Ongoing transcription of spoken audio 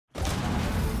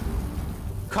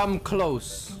Come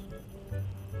close.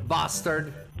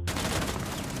 Bastard.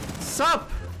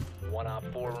 Sup? 1 op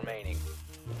 4 remaining.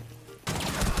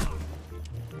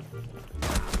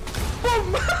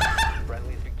 Boom!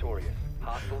 Friendly's victorious.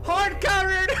 Hostile Hard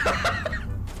covered!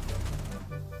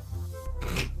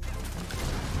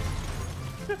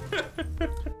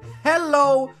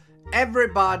 Hello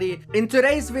everybody! In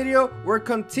today's video we're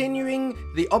continuing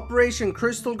the Operation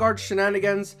Crystal Guard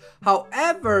shenanigans.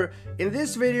 However, in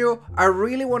this video I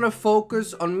really want to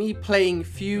focus on me playing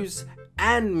Fuze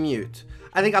and Mute.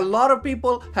 I think a lot of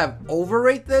people have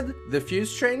overrated the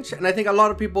Fuze change, and I think a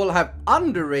lot of people have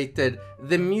underrated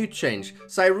the Mute change.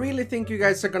 So I really think you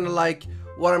guys are gonna like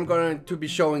what I'm going to be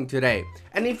showing today.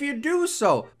 And if you do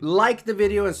so, like the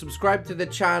video and subscribe to the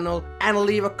channel and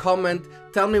leave a comment.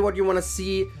 Tell me what you want to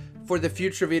see for the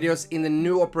future videos in the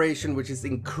new operation, which is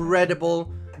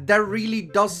incredible. That really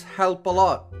does help a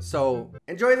lot. So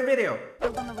enjoy the video.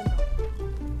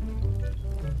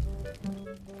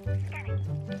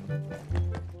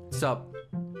 What's up?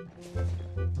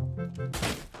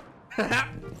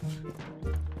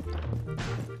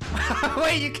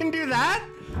 Wait, you can do that?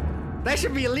 That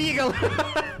should be illegal.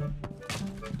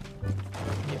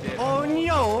 Oh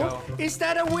no! Is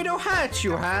that a widow hat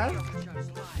you have?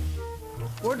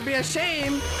 Would be a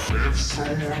shame. If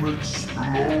someone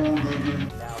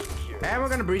exploded. And we're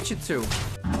gonna breach it too.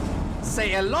 Say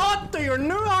hello to your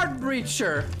new art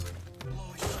breacher.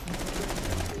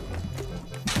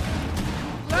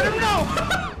 Let him know.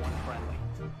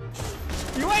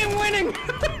 You ain't winning.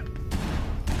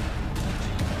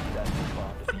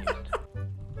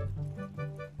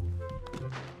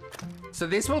 So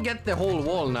this will get the whole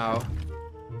wall now.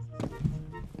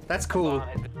 That's cool.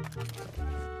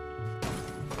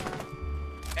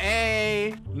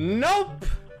 Hey, nope.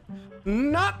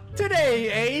 Not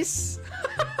today, Ace.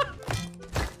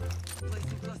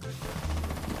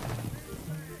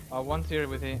 One's here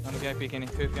with it on the VIP, Bikini,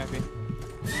 2 VIP.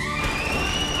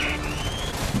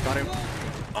 Got him.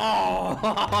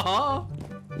 Oh!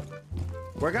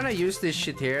 We're gonna use this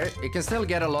shit here. It can still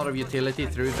get a lot of utility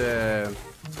through the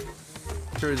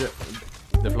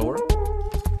floor.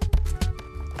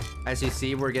 As you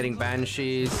see, we're getting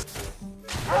banshees.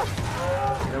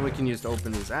 Then we can use to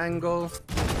open this angle.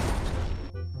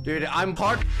 Dude, I'm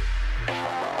part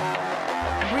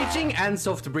breaching and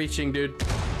soft breaching, dude.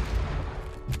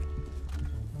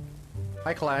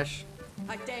 Hi, Clash.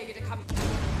 I dare you to come.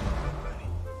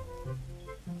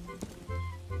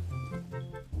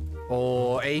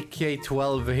 Oh,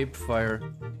 AK-12 hipfire.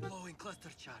 Blowing cluster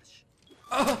charge.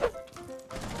 Oh.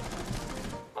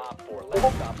 Op 4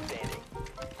 left stop standing.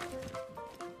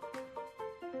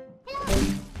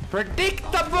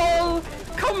 Predictable!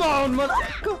 Come on,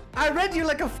 motherfucker! I read you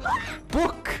like a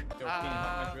book!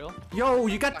 Yo,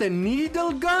 you got the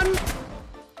needle gun?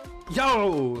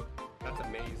 Yo! That's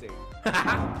amazing.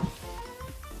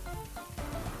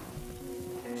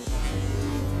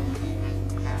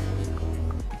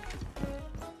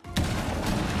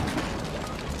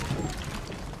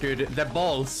 Dude, the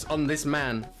balls on this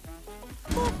man.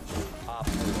 Op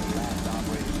 4 last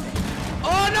operator standing.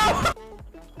 Oh no!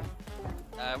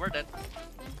 We're dead.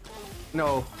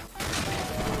 No.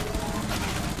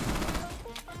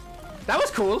 That was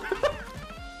cool.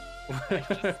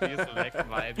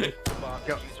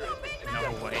 Go.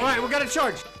 No way. Alright, we gotta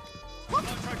charge. Bomb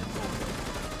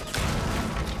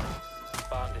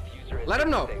diffuser has Let him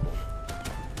been know. disabled.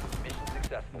 Mission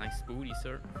successful. Nice booty,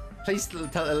 sir. Please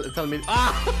tell me.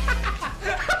 Ah!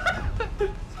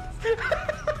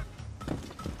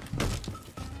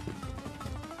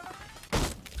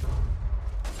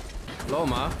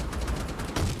 Loma,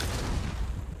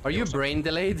 are you brain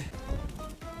delayed?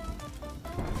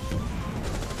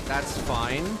 That's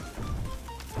fine.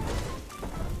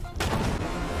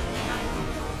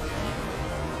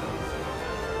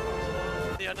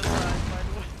 The other side, by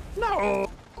the way. No.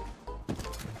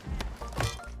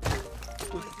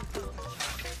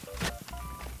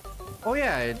 Oh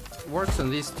yeah, it works on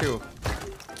these too.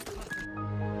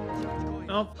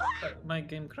 Oh, my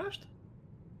game crashed.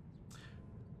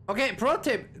 Okay, pro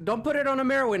tip, don't put it on a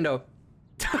mirror window.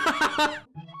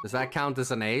 Does that count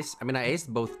as an ace? I mean, I aced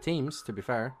both teams, to be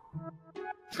fair.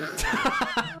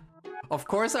 Of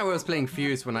course I was playing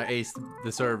Fuze when I aced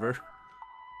the server.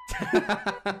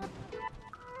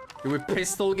 Do we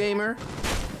pistol gamer?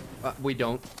 We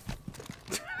don't.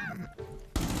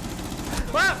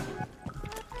 Ah!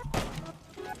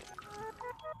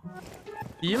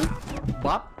 Heal,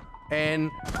 bop, and...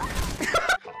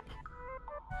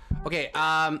 Okay,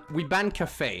 we banned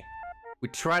Cafe. We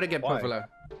try to get Why? popular.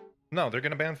 No, they're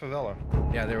gonna ban Favela.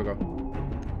 Yeah, there we go.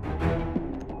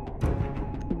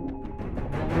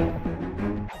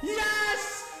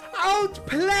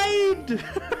 outplayed!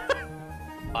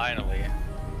 Finally.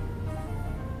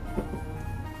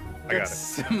 I got Get it.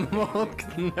 smoked,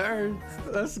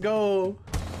 nerds. Let's go.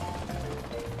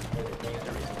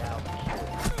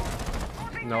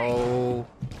 No.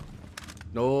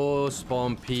 No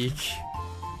spawn peak.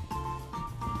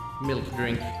 Milk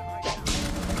drink.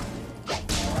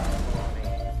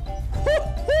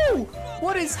 Woo-hoo!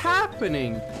 What is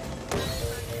happening?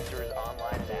 User is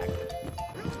online and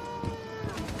active.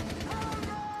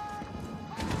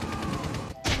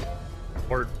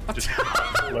 Or just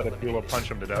let it Bula punch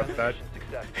him to death. That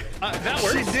Successful.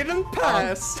 She didn't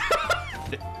pass.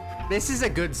 This is a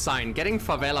good sign. Getting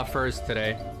favela first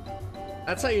today.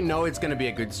 That's how you know it's gonna be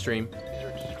a good stream.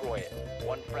 User destroy it.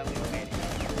 One friendly remaining.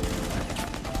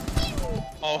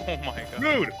 Oh my god.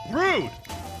 rude, rude.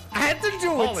 I had to do it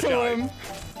to Apologize. him.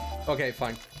 Okay,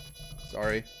 fine.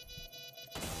 Sorry.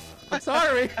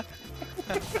 Sorry.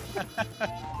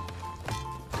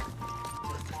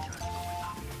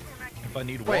 If I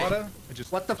need Wait, water, I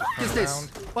just What the just fuck turn is this? around.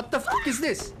 What the fuck is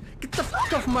this? Get the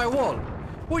fuck off my wall.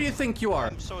 Who do you think you are?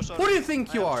 I'm so sorry. Who do you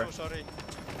think you I am are? so sorry.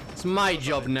 It's my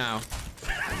job now.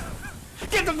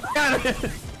 Get the fuck out of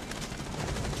here!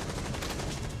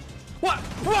 What?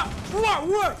 What? What?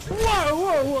 What? Whoa!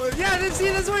 Whoa! Whoa! Yeah, that's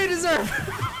what you deserve.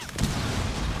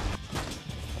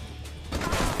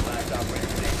 Last operator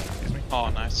standing. Oh,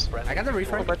 nice. Friendly I got the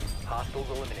reframe. destroyed. Hostiles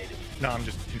eliminated. No, I'm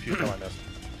just confused how I missed.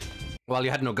 Well,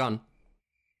 you had no gun.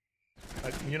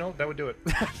 You know, that would do it.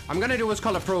 I'm gonna do what's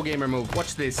called a pro gamer move.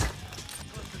 Watch this.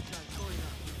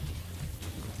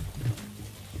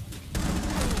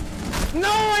 No,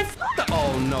 I f***ed up.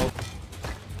 Oh no.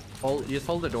 Hold, just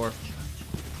hold the door.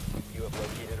 You have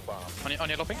located a bomb. On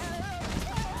yellow ping.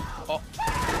 Oh.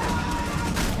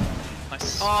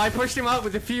 Nice. Oh, I pushed him out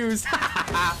with the fuse.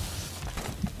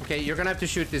 Okay, you're gonna have to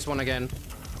shoot this one again.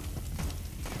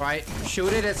 Right,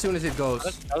 shoot it as soon as it goes.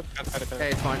 Okay,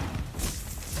 it's fine.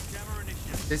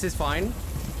 This is fine.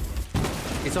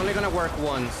 It's only gonna work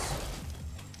once.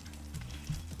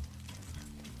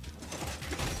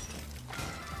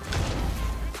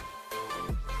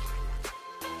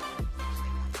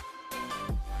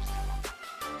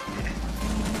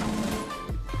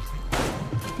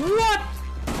 What?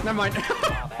 Never mind.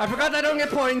 I forgot I don't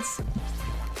get points.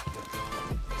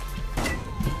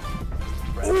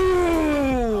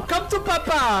 Ooh, come to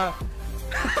Papa.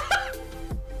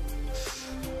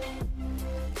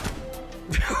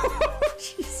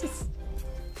 Jesus.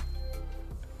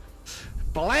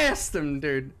 Blast him,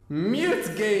 dude.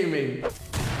 Mute gaming.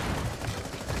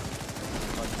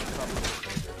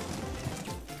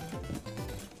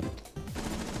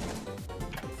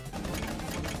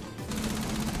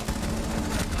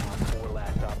 Four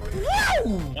last operators.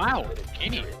 Woo! Wow.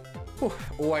 Bikini.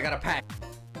 Oh, I got a pack.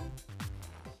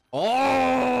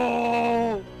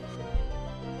 Oh!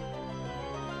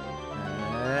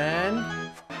 And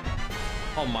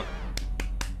oh my!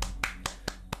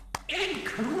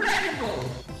 Incredible!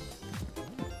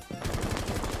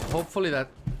 Hopefully that.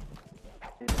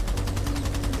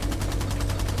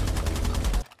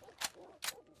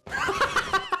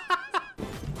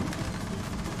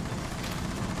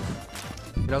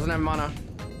 He doesn't have mana.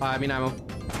 I mean ammo.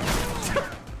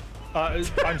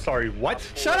 I'm sorry, what?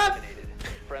 Shut up!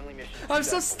 Friendly mission. I'm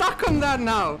so stuck on that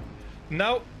now.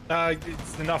 No,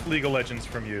 it's enough League of Legends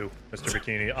from you, Mr.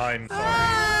 Bikini. I'm sorry.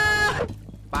 Ah!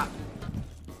 Wow.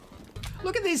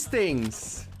 Look at these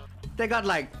things. They got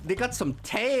some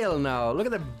tail now. Look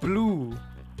at the blue.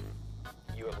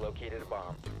 You have located a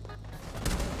bomb.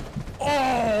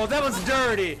 Oh, that was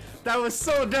dirty. That was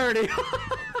so dirty.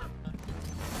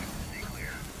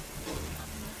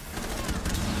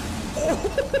 Oh.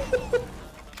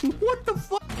 What the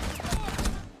fuck?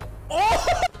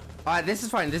 Oh! Alright, this is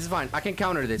fine. This is fine. I can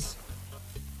counter this.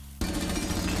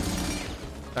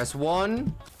 That's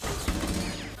one.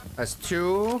 That's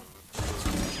two.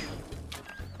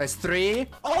 That's three.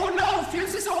 Oh no!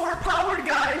 Fuze is overpowered,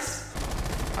 guys!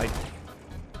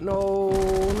 No,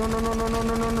 no, no, no, no, no,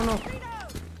 no, no, no, no.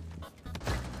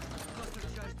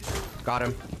 Got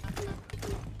him.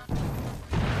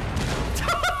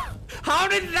 How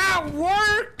did that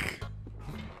work?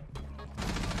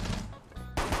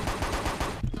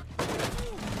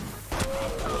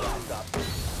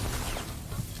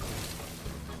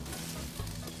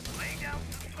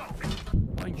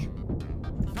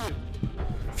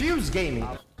 Fuze gaming.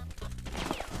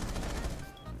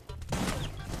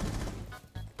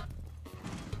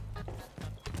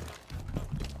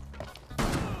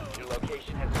 Your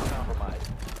location has been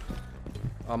compromised.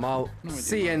 I'm out.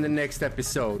 See you in the next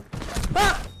episode.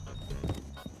 Ah!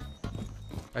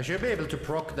 I should be able to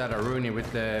proc that Aruni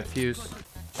with the fuse.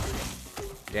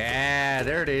 Yeah,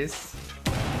 there it is.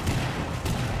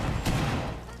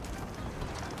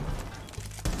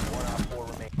 One op 4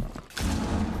 remaining.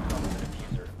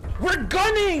 Diffuser. We're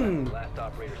gunning! Last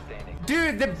operator standing.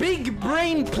 Dude, the big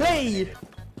brain play!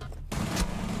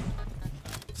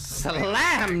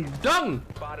 Slam dunk!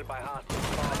 Spotted by hostiles.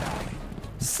 Fall back.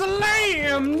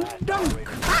 Slam dunk!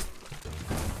 Ah!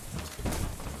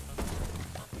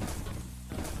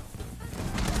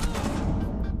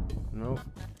 Nope.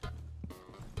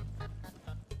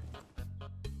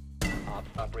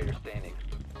 Operator standing.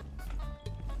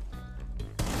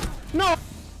 No!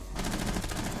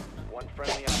 One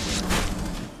friendly operator.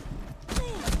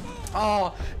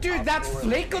 Oh, dude, that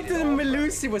flick onto the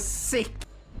Melusi was sick.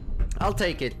 I'll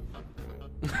take it.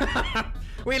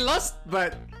 We lost,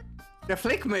 but the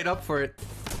flick made up for it.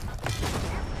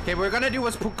 Okay, we're gonna do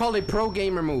what's called a pro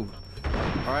gamer move.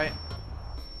 Alright.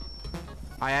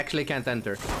 I actually can't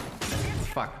enter.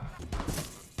 Fuck.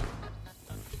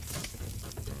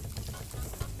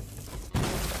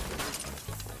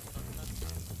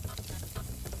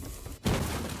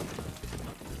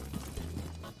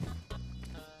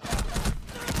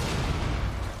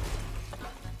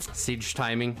 Siege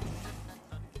timing.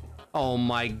 Oh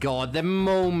my god, the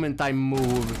moment I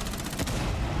move.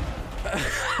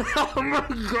 Oh my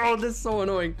god, that's so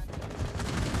annoying.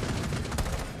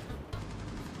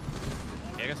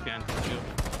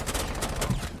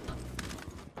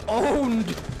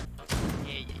 Owned!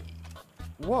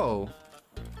 Whoa.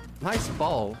 Nice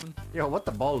ball. Yo, what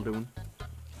the ball doing?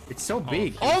 It's so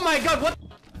big. Oh my god, what?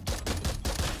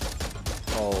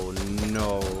 Oh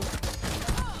no.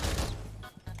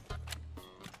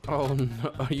 Oh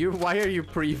no. Why are you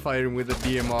pre-firing with a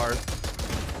DMR?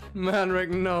 Man,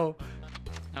 Rick, no.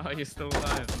 Oh, you're still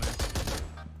alive,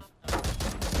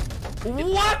 man.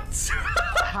 What?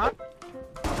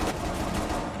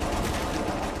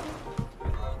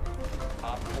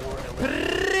 Op 4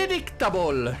 eliminated.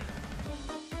 Predictable.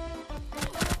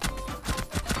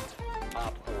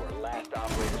 Op 4 last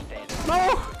operator standing. No!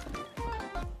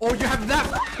 Oh, you have that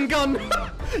gun!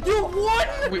 You won!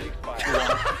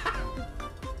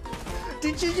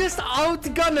 Did you just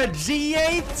outgun a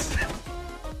G8?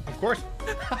 Of course.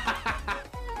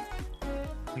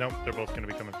 Nope, they're both gonna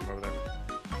be coming from over there.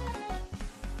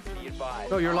 Be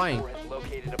advised. Oh, you're Op lying. 4 has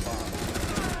located a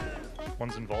bomb.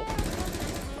 One's in vault.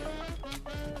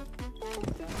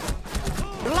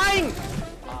 You're lying!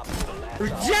 Op 4 last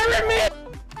operator. Jeremy!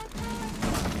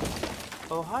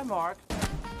 Oh, hi, Mark.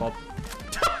 Bob.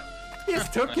 He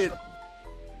just took it.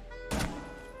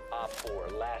 Op 4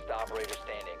 last operator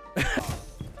standing.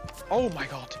 Oh my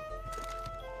god.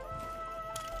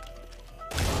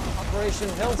 Operation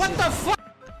Health. What the fuck?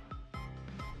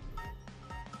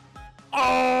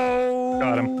 Oh!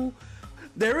 Got him.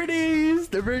 There it is.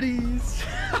 There it is.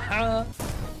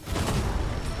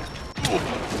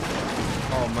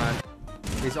 Oh man,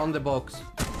 he's on the box.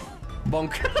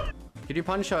 Bonk. Could you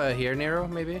punch here, Nero?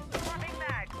 Maybe.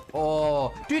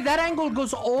 Oh, dude, that angle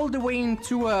goes all the way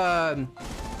into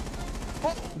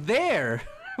there,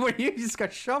 where you just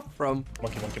got shot from.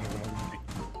 Monkey.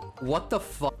 What the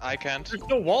fuck? I can't. There's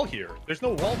no wall here. There's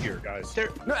no wall here, guys.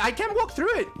 No, I can't walk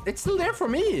through it. It's still there for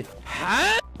me.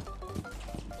 Huh?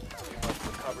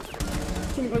 Recover the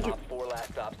diffuser. Op 4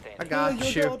 last stop standing. I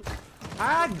got you.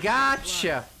 I got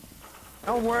you.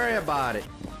 Don't worry about it.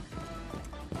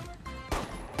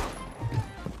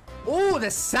 Oh,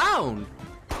 the sound.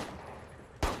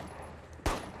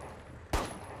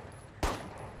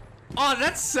 Oh,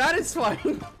 that's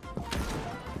satisfying.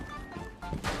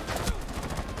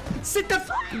 Sit the f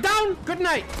down. Good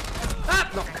night. Ah,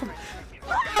 no, come.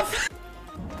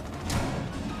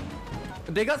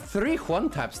 They got 3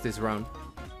 one-taps this round.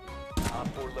 Op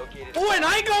 4 located. Oh, and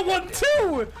I got one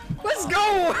too. Let's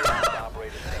go.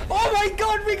 Operator standing. Oh my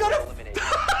god, we got a... Eliminated.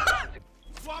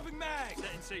 Swapping mag.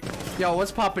 Yo,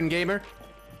 what's poppin', gamer?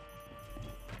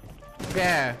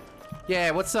 Yeah.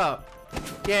 Yeah, what's up?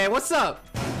 Yeah, what's up?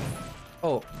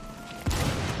 Oh.